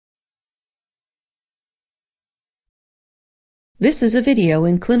This is a video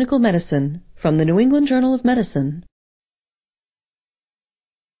in clinical medicine from the New England Journal of Medicine.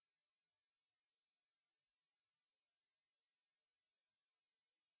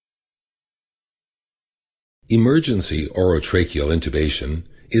 Emergency orotracheal intubation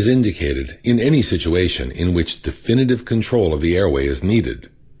is indicated in any situation in which definitive control of the airway is needed.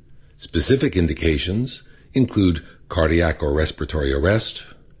 Specific indications include cardiac or respiratory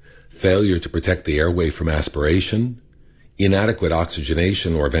arrest, failure to protect the airway from aspiration, inadequate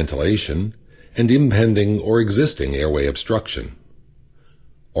oxygenation or ventilation, and impending or existing airway obstruction.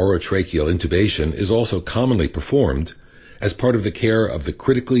 Orotracheal intubation is also commonly performed as part of the care of the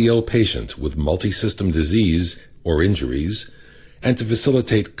critically ill patient with multisystem disease or injuries, and to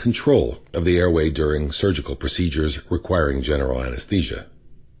facilitate control of the airway during surgical procedures requiring general anesthesia.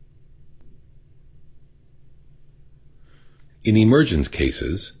 In emergent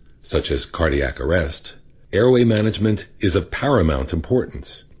cases, such as cardiac arrest, airway management is of paramount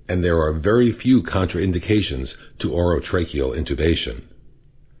importance, and there are very few contraindications to orotracheal intubation.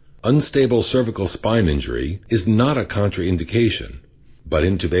 Unstable cervical spine injury is not a contraindication, but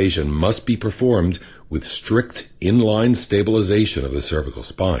intubation must be performed with strict inline stabilization of the cervical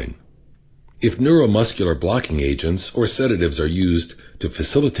spine. If neuromuscular blocking agents or sedatives are used to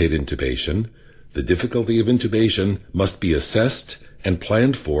facilitate intubation, the difficulty of intubation must be assessed and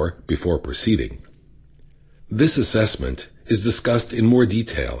planned for before proceeding. This assessment is discussed in more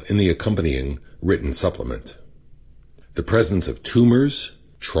detail in the accompanying written supplement. The presence of tumors,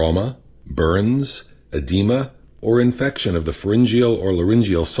 trauma, burns, edema, or infection of the pharyngeal or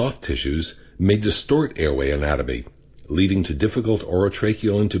laryngeal soft tissues may distort airway anatomy, leading to difficult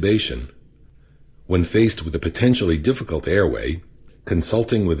orotracheal intubation. When faced with a potentially difficult airway,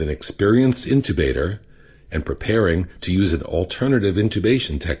 consulting with an experienced intubator and preparing to use an alternative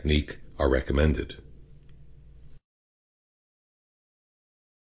intubation technique are recommended.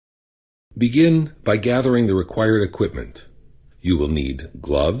 Begin by gathering the required equipment. You will need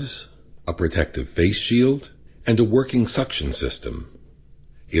gloves, a protective face shield, and a working suction system,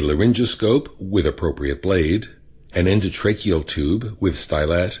 a laryngoscope with appropriate blade, an endotracheal tube with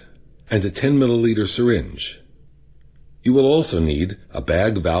stylet, and a 10 milliliter syringe. You will also need a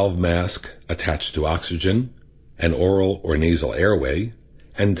bag valve mask attached to oxygen, an oral or nasal airway,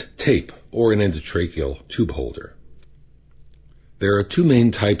 and tape or an endotracheal tube holder. There are two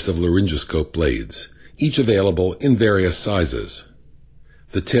main types of laryngoscope blades, each available in various sizes.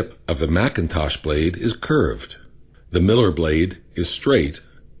 The tip of the Macintosh blade is curved. The Miller blade is straight,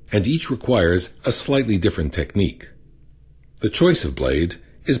 and each requires a slightly different technique. The choice of blade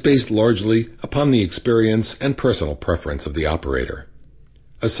is based largely upon the experience and personal preference of the operator.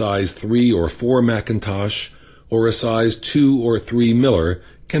 A size 3 or 4 Macintosh or a size 2 or 3 Miller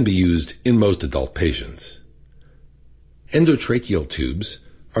can be used in most adult patients. Endotracheal tubes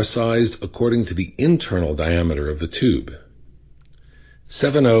are sized according to the internal diameter of the tube.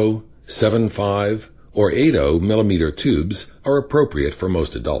 7.0, 7.5, or 8.0 millimeter tubes are appropriate for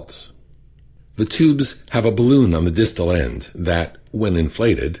most adults. The tubes have a balloon on the distal end that, when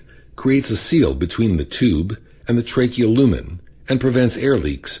inflated, creates a seal between the tube and the tracheal lumen and prevents air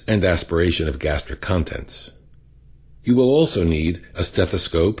leaks and aspiration of gastric contents. You will also need a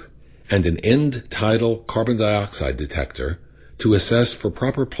stethoscope and an end-tidal carbon dioxide detector to assess for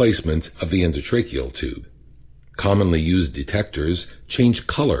proper placement of the endotracheal tube. Commonly used detectors change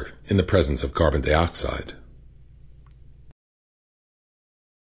color in the presence of carbon dioxide.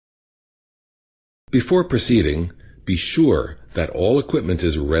 Before proceeding, be sure that all equipment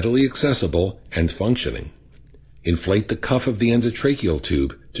is readily accessible and functioning. Inflate the cuff of the endotracheal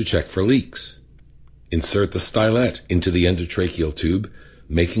tube to check for leaks. Insert the stylet into the endotracheal tube,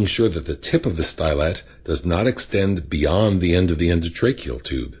 making sure that the tip of the stylet does not extend beyond the end of the endotracheal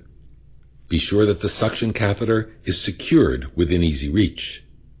tube. Be sure that the suction catheter is secured within easy reach.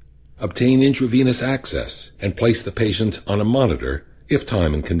 Obtain intravenous access and place the patient on a monitor if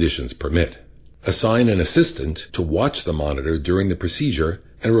time and conditions permit. Assign an assistant to watch the monitor during the procedure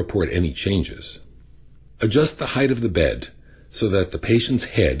and report any changes. Adjust the height of the bed so that the patient's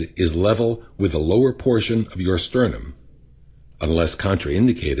head is level with the lower portion of your sternum. Unless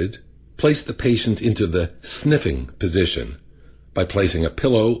contraindicated, place the patient into the sniffing position by placing a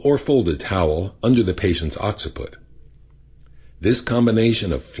pillow or folded towel under the patient's occiput. This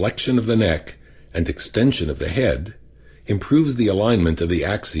combination of flexion of the neck and extension of the head improves the alignment of the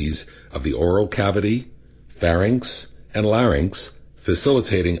axes of the oral cavity, pharynx, and larynx,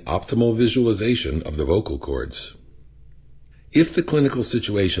 facilitating optimal visualization of the vocal cords. If the clinical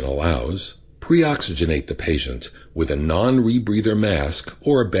situation allows, pre-oxygenate the patient with a non-rebreather mask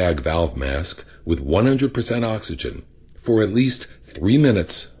or a bag valve mask with 100% oxygen for at least 3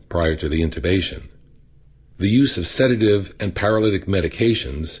 minutes prior to the intubation. The use of sedative and paralytic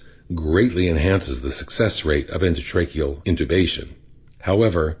medications greatly enhances the success rate of endotracheal intubation.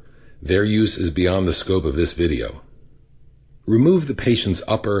 However, their use is beyond the scope of this video. Remove the patient's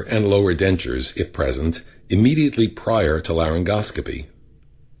upper and lower dentures, if present, immediately prior to laryngoscopy.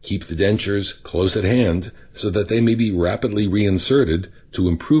 Keep the dentures close at hand so that they may be rapidly reinserted to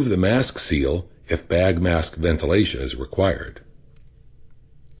improve the mask seal if bag mask ventilation is required.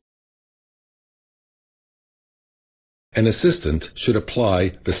 An assistant should apply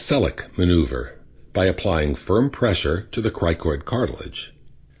the Selleck maneuver by applying firm pressure to the cricoid cartilage.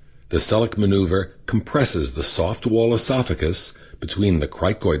 The Selleck maneuver compresses the soft wall esophagus between the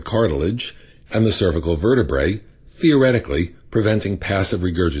cricoid cartilage and the cervical vertebrae, theoretically preventing passive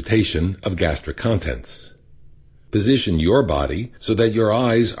regurgitation of gastric contents. Position your body so that your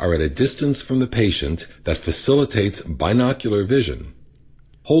eyes are at a distance from the patient that facilitates binocular vision.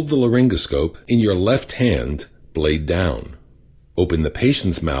 Hold the laryngoscope in your left hand, blade down. Open the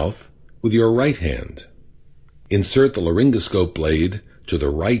patient's mouth with your right hand. Insert the laryngoscope blade to the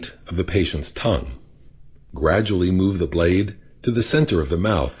right of the patient's tongue. Gradually move the blade to the center of the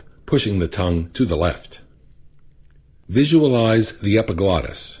mouth, pushing the tongue to the left. Visualize the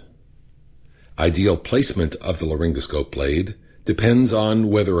epiglottis. Ideal placement of the laryngoscope blade depends on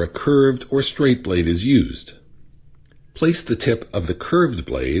whether a curved or straight blade is used. Place the tip of the curved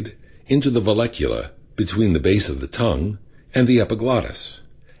blade into the vallecula between the base of the tongue and the epiglottis,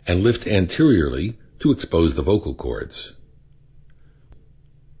 and lift anteriorly to expose the vocal cords.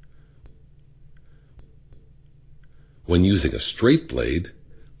 When using a straight blade,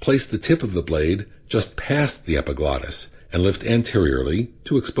 place the tip of the blade just past the epiglottis and lift anteriorly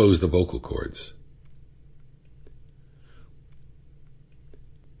to expose the vocal cords.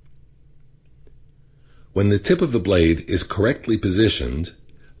 When the tip of the blade is correctly positioned,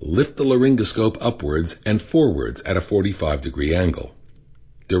 lift the laryngoscope upwards and forwards at a 45-degree angle.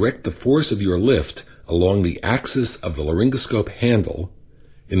 Direct the force of your lift along the axis of the laryngoscope handle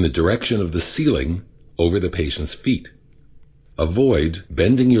in the direction of the ceiling over the patient's feet. Avoid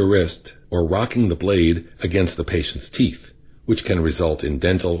bending your wrist or rocking the blade against the patient's teeth, which can result in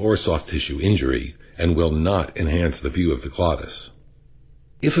dental or soft tissue injury and will not enhance the view of the glottis.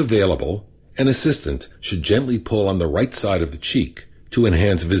 If available, an assistant should gently pull on the right side of the cheek to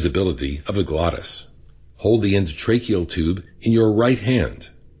enhance visibility of the glottis. Hold the endotracheal tube in your right hand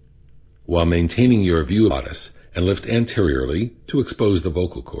while maintaining your view of the glottis and lift anteriorly to expose the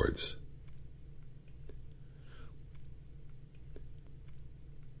vocal cords.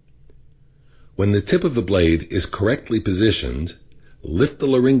 When the tip of the blade is correctly positioned, lift the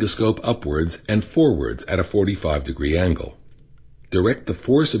laryngoscope upwards and forwards at a 45-degree angle. Direct the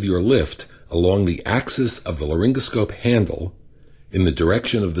force of your lift along the axis of the laryngoscope handle in the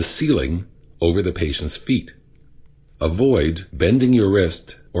direction of the ceiling over the patient's feet. Avoid bending your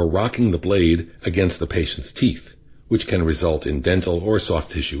wrist or rocking the blade against the patient's teeth, which can result in dental or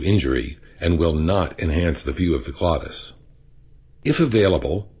soft tissue injury and will not enhance the view of the glottis. If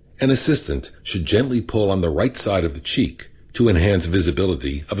available, an assistant should gently pull on the right side of the cheek to enhance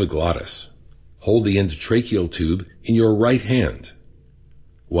visibility of the glottis. Hold the endotracheal tube in your right hand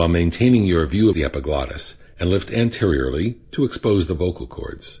while maintaining your view of the epiglottis and lift anteriorly to expose the vocal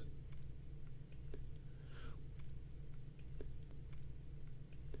cords.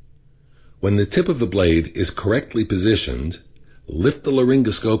 When the tip of the blade is correctly positioned, lift the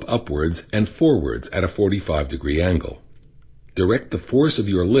laryngoscope upwards and forwards at a 45-degree angle. Direct the force of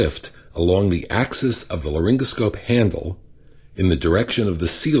your lift along the axis of the laryngoscope handle in the direction of the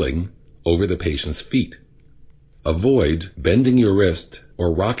ceiling over the patient's feet. Avoid bending your wrist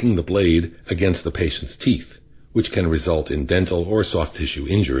or rocking the blade against the patient's teeth, which can result in dental or soft tissue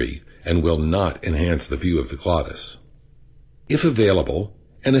injury and will not enhance the view of the glottis. If available,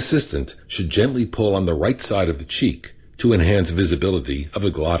 an assistant should gently pull on the right side of the cheek to enhance visibility of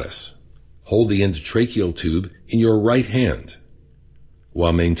the glottis. Hold the endotracheal tube in your right hand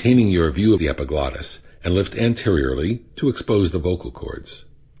while maintaining your view of the epiglottis and lift anteriorly to expose the vocal cords.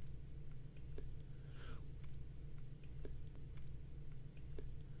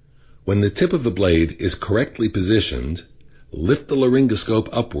 When the tip of the blade is correctly positioned, lift the laryngoscope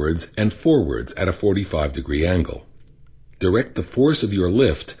upwards and forwards at a 45-degree angle. Direct the force of your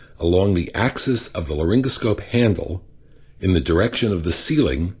lift along the axis of the laryngoscope handle in the direction of the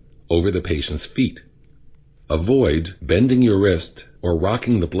ceiling over the patient's feet. Avoid bending your wrist or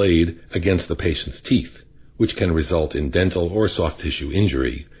rocking the blade against the patient's teeth, which can result in dental or soft tissue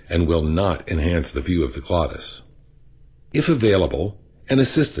injury and will not enhance the view of the glottis. If available, an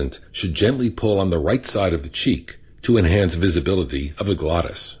assistant should gently pull on the right side of the cheek to enhance visibility of the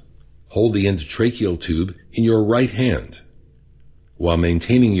glottis. Hold the endotracheal tube in your right hand while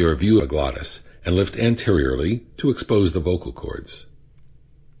maintaining your view of the glottis and lift anteriorly to expose the vocal cords.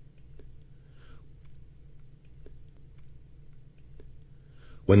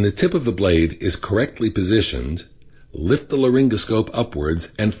 When the tip of the blade is correctly positioned, lift the laryngoscope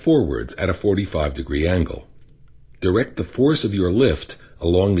upwards and forwards at a 45-degree angle. Direct the force of your lift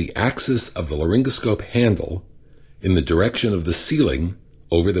along the axis of the laryngoscope handle in the direction of the ceiling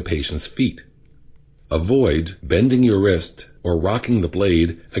over the patient's feet. Avoid bending your wrist or rocking the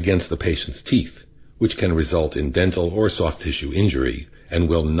blade against the patient's teeth, which can result in dental or soft tissue injury and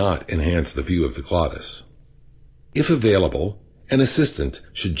will not enhance the view of the glottis. If available, an assistant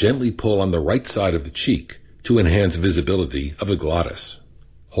should gently pull on the right side of the cheek to enhance visibility of the glottis.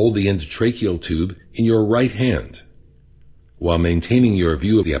 Hold the endotracheal tube in your right hand while maintaining your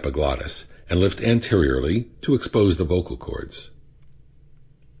view of the epiglottis and lift anteriorly to expose the vocal cords.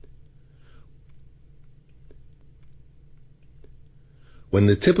 When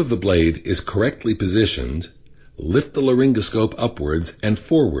the tip of the blade is correctly positioned, lift the laryngoscope upwards and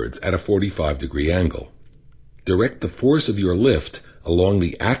forwards at a 45-degree angle. Direct the force of your lift along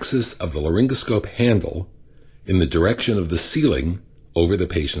the axis of the laryngoscope handle in the direction of the ceiling over the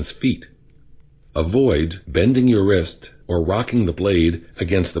patient's feet. Avoid bending your wrist or rocking the blade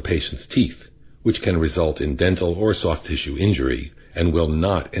against the patient's teeth, which can result in dental or soft tissue injury and will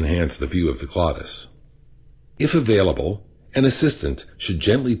not enhance the view of the glottis. If available, an assistant should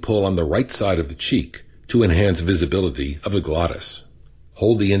gently pull on the right side of the cheek to enhance visibility of the glottis.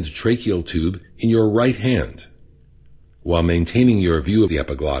 Hold the endotracheal tube in your right hand while maintaining your view of the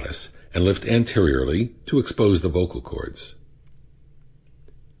epiglottis and lift anteriorly to expose the vocal cords.